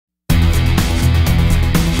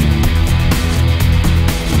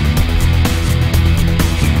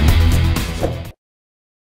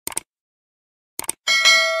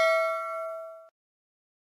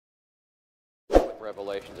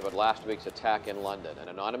revelations about last week's attack in London. An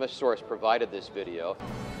anonymous source provided this video.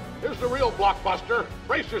 Here's the real blockbuster.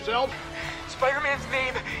 Brace yourselves. Spider-Man's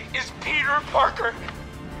name is Peter Parker.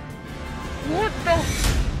 What the?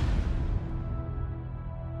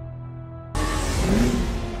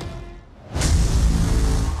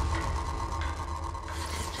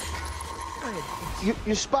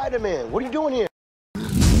 You're Spider-Man. What are you doing here?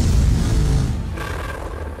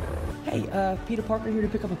 Hey, Peter Parker here to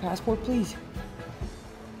pick up a passport, please.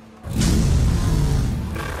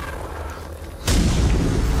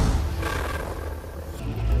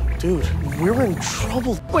 Dude, we're in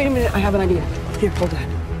trouble. Wait a minute, I have an idea. Here, hold that.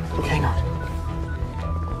 Okay, hang on.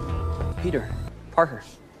 Peter Parker,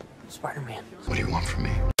 Spider-Man. What do you want from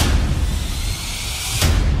me?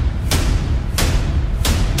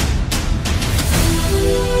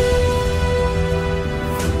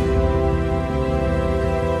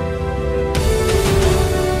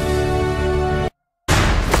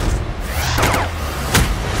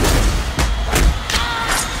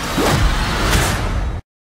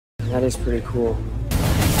 That is pretty cool.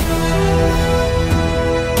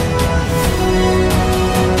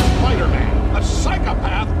 Spider-Man, a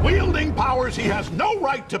psychopath wielding powers he has no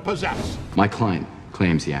right to possess. My client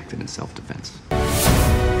claims he acted in self-defense.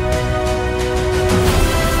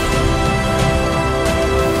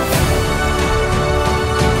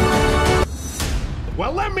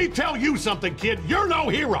 Well, let me tell you something, kid. You're no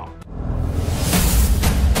hero.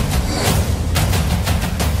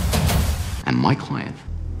 And my client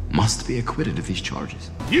must be acquitted of these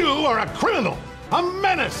charges. You are a criminal, a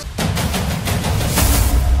menace.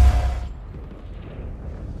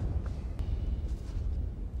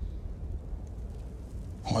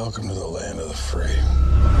 Welcome to the land of the free.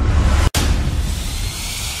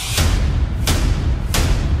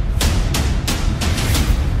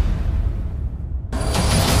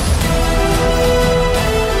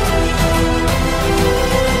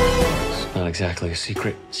 It's not exactly a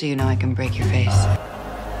secret. So you know I can break your face.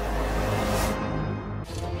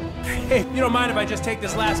 Hey, you don't mind if I just take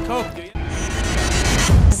this last Coke, do you?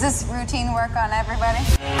 Does this routine work on everybody?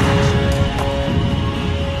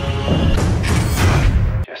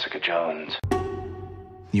 Jessica Jones.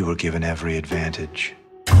 You were given every advantage,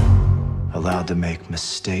 allowed to make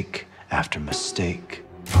mistake after mistake.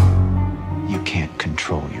 You can't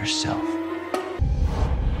control yourself.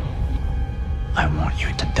 I want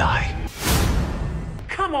you to die.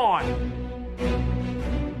 Come on!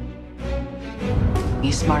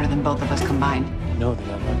 He's smarter than both of us combined. No, then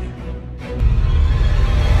I love you.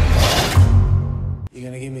 You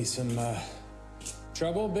gonna give me some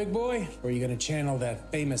trouble, big boy? Or are you gonna channel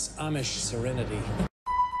that famous Amish serenity?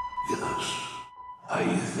 Yes. Are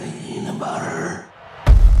you thinking about her?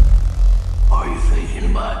 Or are you thinking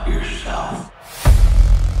about yourself?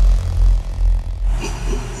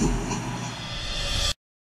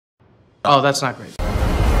 Oh, that's not great.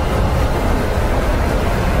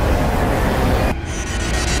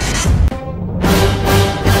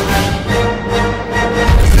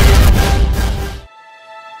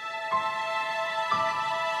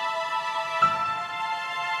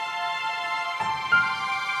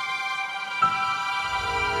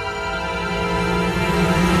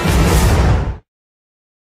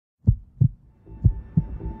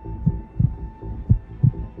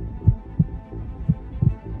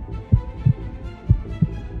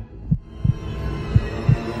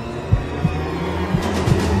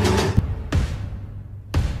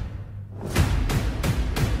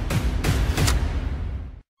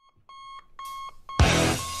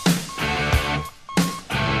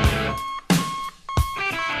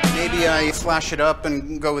 Maybe I flash it up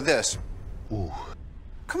and go with this. Ooh.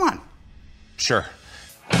 Come on. Sure.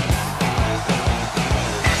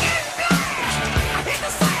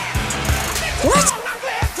 What?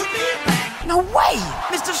 No way!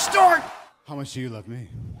 Mr. Stark! How much do you love me?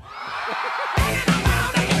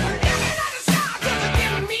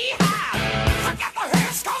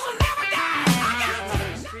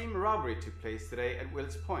 Extreme robbery took place today at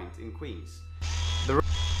Wills Point in Queens.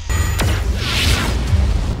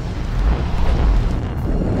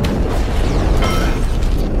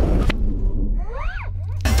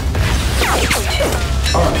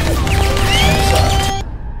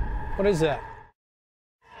 What is that?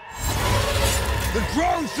 The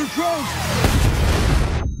drones!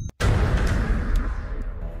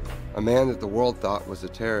 A man that the world thought was a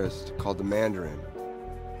terrorist called the Mandarin,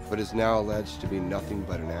 but is now alleged to be nothing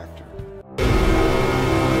but an actor.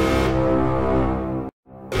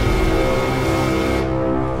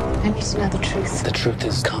 I need to know the truth. The truth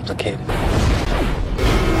is complicated.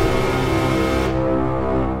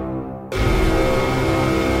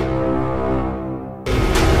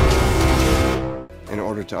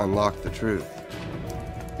 order to unlock the truth.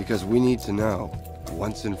 Because we need to know,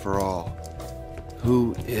 once and for all,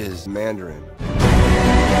 who is Mandarin?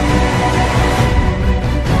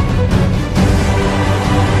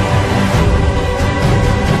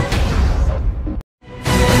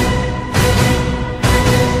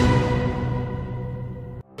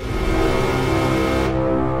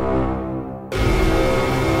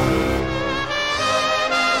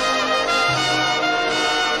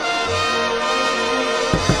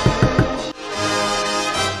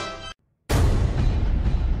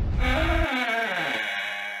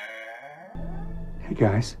 Hey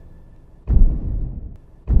guys.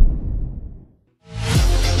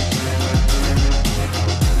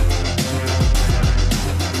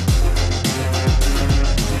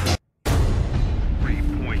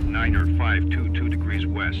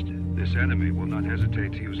 West. This enemy will not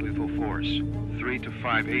hesitate to use lethal force. 3 to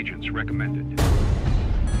 5 agents recommended.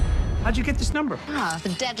 How'd you get this number? Ah, the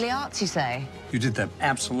deadly arts, you say? You did the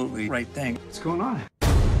absolutely right thing. What's going on?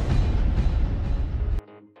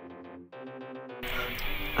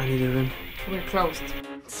 I need a room. We're closed.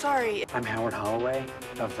 Sorry. I'm Howard Holloway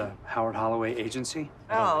of the Howard Holloway Agency.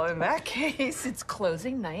 Oh, in that case, it's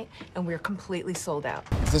closing night and we're completely sold out.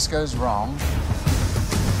 If this goes wrong,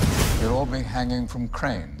 you'll all be hanging from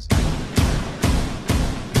cranes.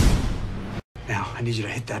 Now, I need you to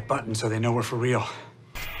hit that button so they know we're for real.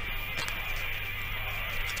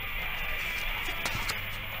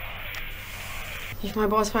 If my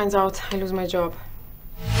boss finds out, I lose my job.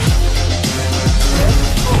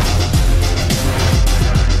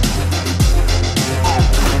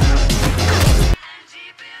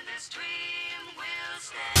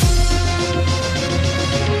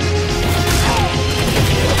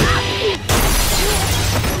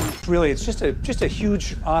 Really, it's just a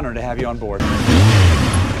huge honor to have you on board. Well,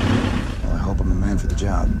 I hope I'm the man for the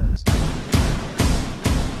job.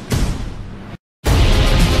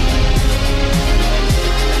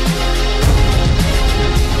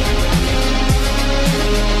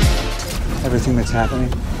 Everything that's happening,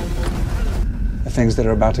 the things that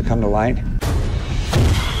are about to come to light,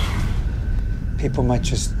 people might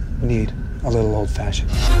just need a little old-fashioned.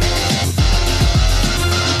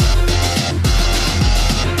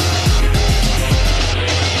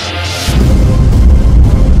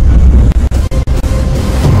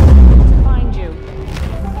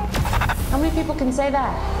 People can say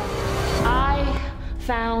that. I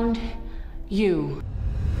found you.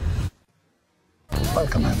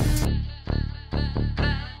 Welcome, Evan.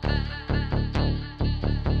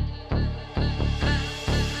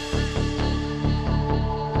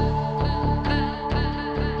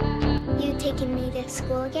 You taking me to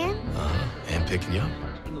school again? And picking you up.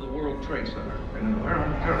 Into the World Trade Center, and where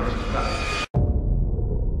are terrorists back?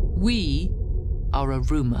 We are a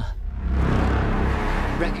rumor.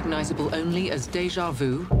 Recognizable only as deja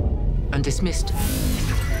vu and dismissed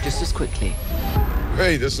just as quickly.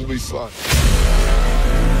 Hey, this will be fun.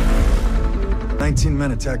 19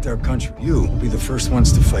 men attacked our country. You will be the first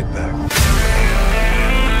ones to fight back.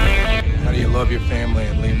 How do you love your family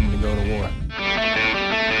and leave them to go to war?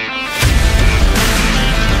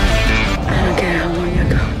 I don't care how long you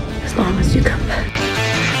go, as long as you come back.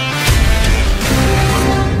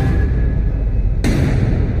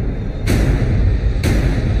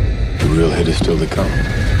 The real hit is still to come.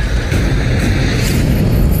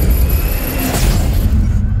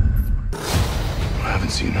 I haven't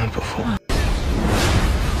seen that before.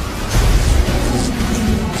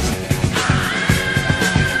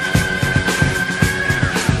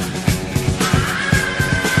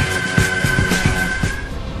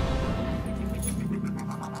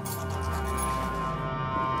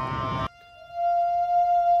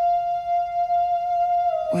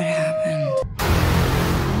 What happened?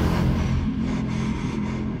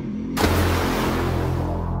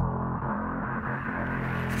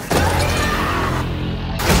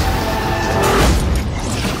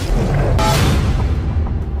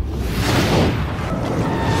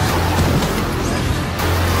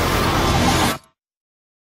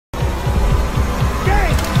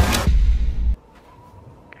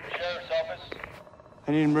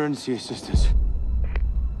 I need emergency assistance.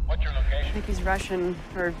 What's your location? I think he's Russian,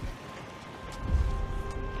 or...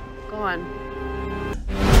 Go on.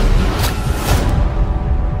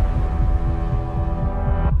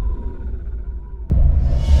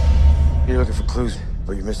 You're looking for clues,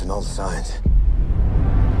 but you're missing all the signs.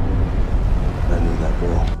 I knew that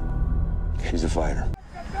girl. She's a fighter.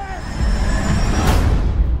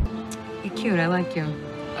 You're cute, I like you.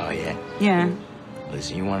 Oh, yeah? Yeah.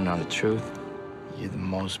 Listen, you want to know the truth? You're the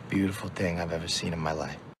most beautiful thing I've ever seen in my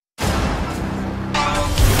life.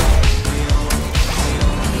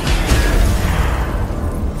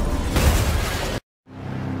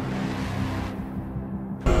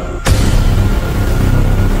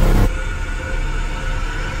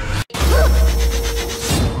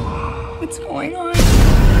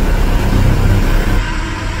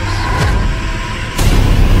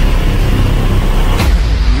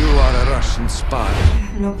 You are a Russian spy.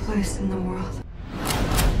 No place in the world.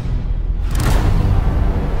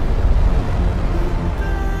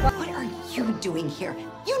 What are you doing here?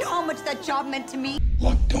 You know how much that job meant to me?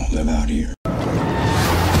 Luck don't live out here.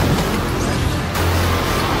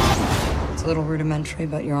 It's a little rudimentary,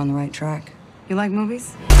 but you're on the right track. You like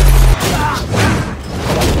movies?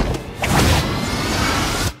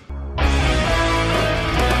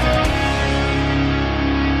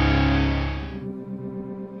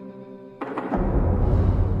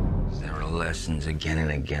 There are lessons again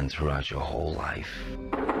and again throughout your whole life.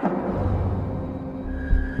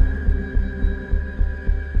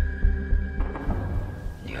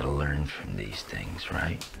 You gotta learn from these things,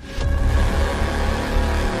 right?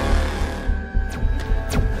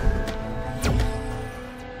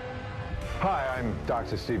 Hi, I'm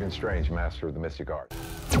Dr. Stephen Strange, master of the mystic art.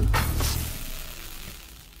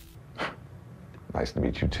 Nice to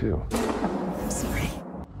meet you, too. I'm sorry.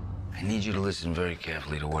 I need you to listen very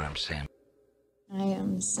carefully to what I'm saying. I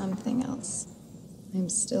am something else. I'm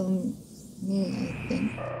still me, I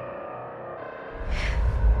think.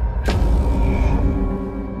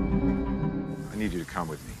 I need you to come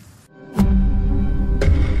with me.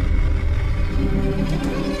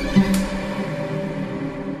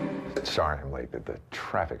 Sorry I'm late, but the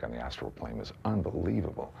traffic on the astral plane was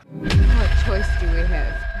unbelievable. What choice do we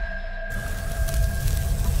have?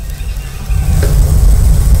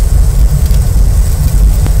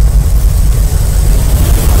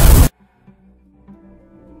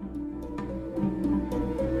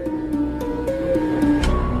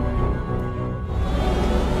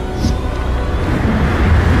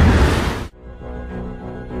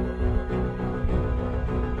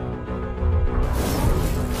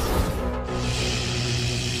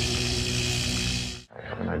 I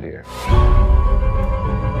have an idea.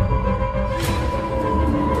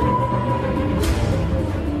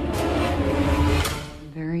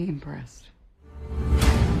 I'm very impressed.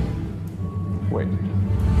 Wait.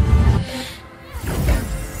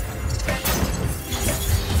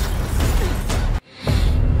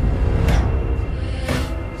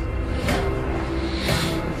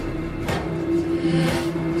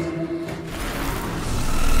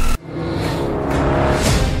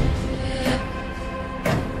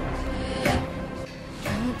 I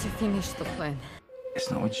need to finish the plan. It's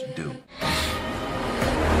not what you do.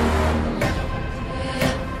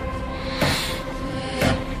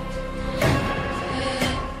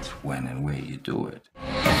 It's when and where you do it.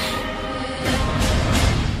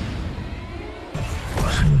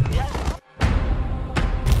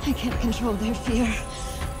 I can't control their fear,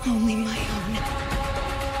 only my own.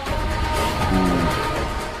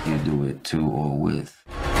 You do it to or with.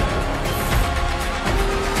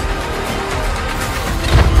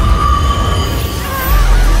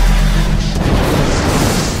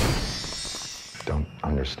 Don't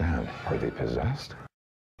understand. Are they possessed?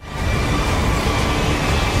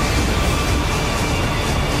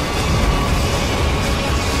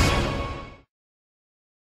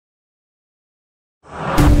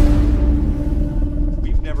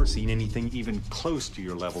 We've never seen anything even close to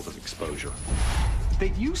your levels of exposure.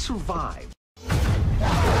 That you survived.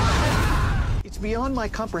 It's beyond my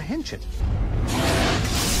comprehension.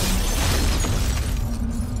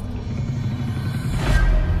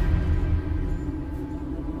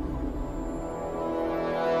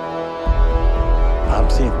 I'm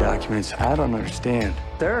seeing documents I don't understand.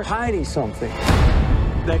 They're hiding something.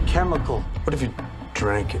 That chemical. What if you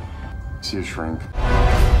drank it? See a shrink.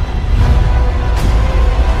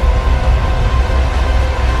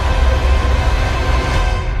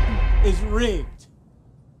 Is rigged.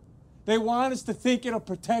 They want us to think it'll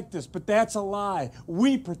protect us, but that's a lie.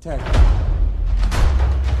 We protect them.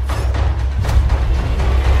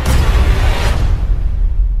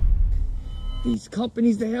 These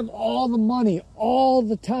companies, they have all the money, all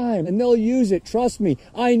the time, and they'll use it. Trust me.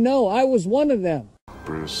 I know. I was one of them.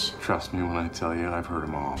 Bruce, trust me when I tell you I've heard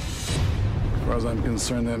them all. As far as I'm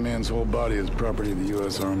concerned, that man's whole body is property of the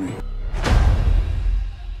U.S. Army.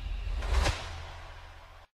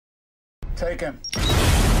 Take him.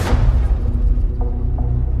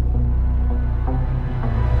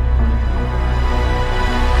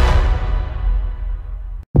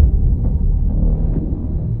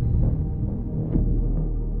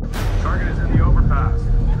 Target is in the overpass.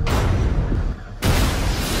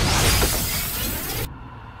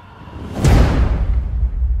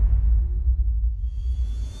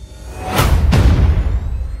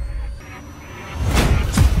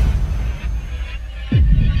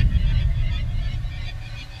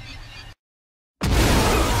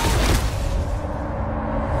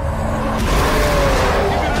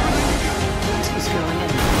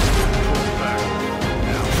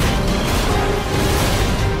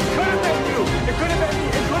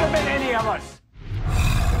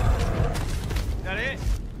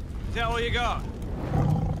 Is that all you got?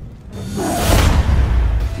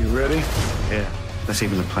 You ready? Yeah. Let's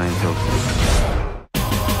even the playing field.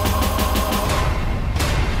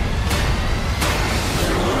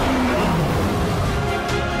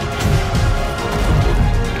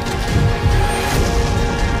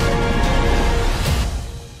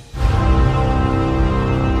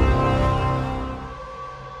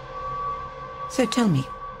 So tell me,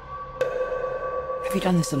 have you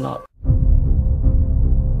done this a lot?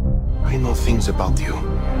 I know things about you.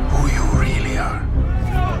 Who you really are.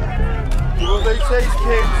 What they say,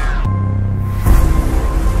 kids?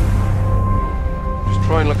 Just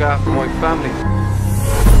try and look after my family.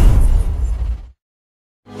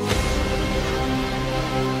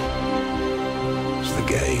 It's the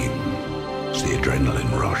game. It's the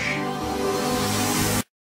adrenaline rush.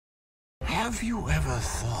 Have you ever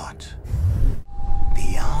thought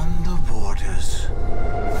beyond the borders?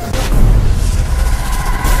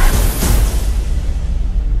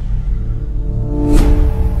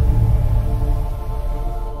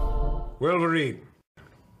 Wolverine.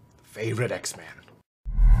 Favorite X-Man.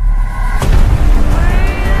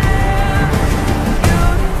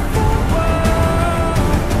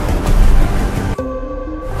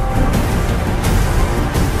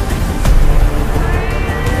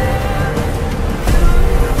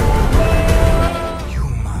 You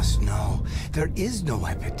must know, there is no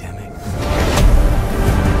epidemic.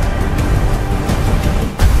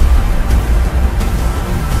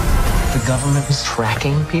 The government is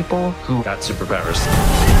tracking people who got superpowers.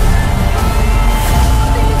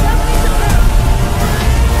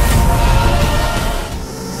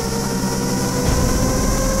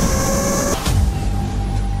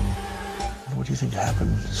 What do you think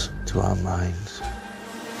happens to our minds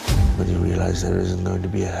when you realize there isn't going to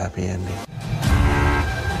be a happy ending?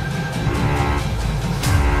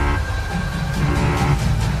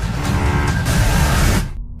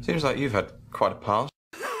 Seems like you've had quite a past.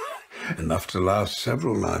 Enough to last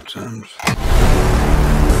several lifetimes.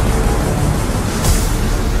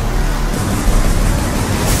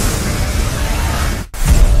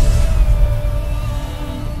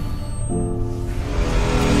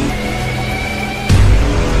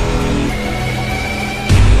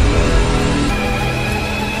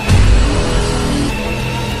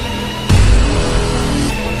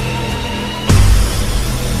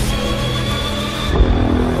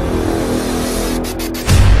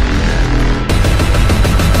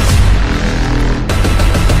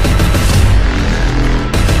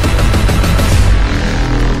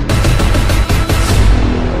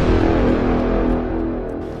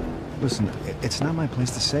 Listen, it's not my place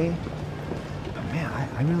to say, but man,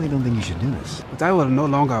 I really don't think you should do this. But I will no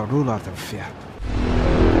longer rule out of fear.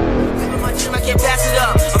 I can't pass it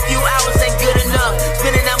up.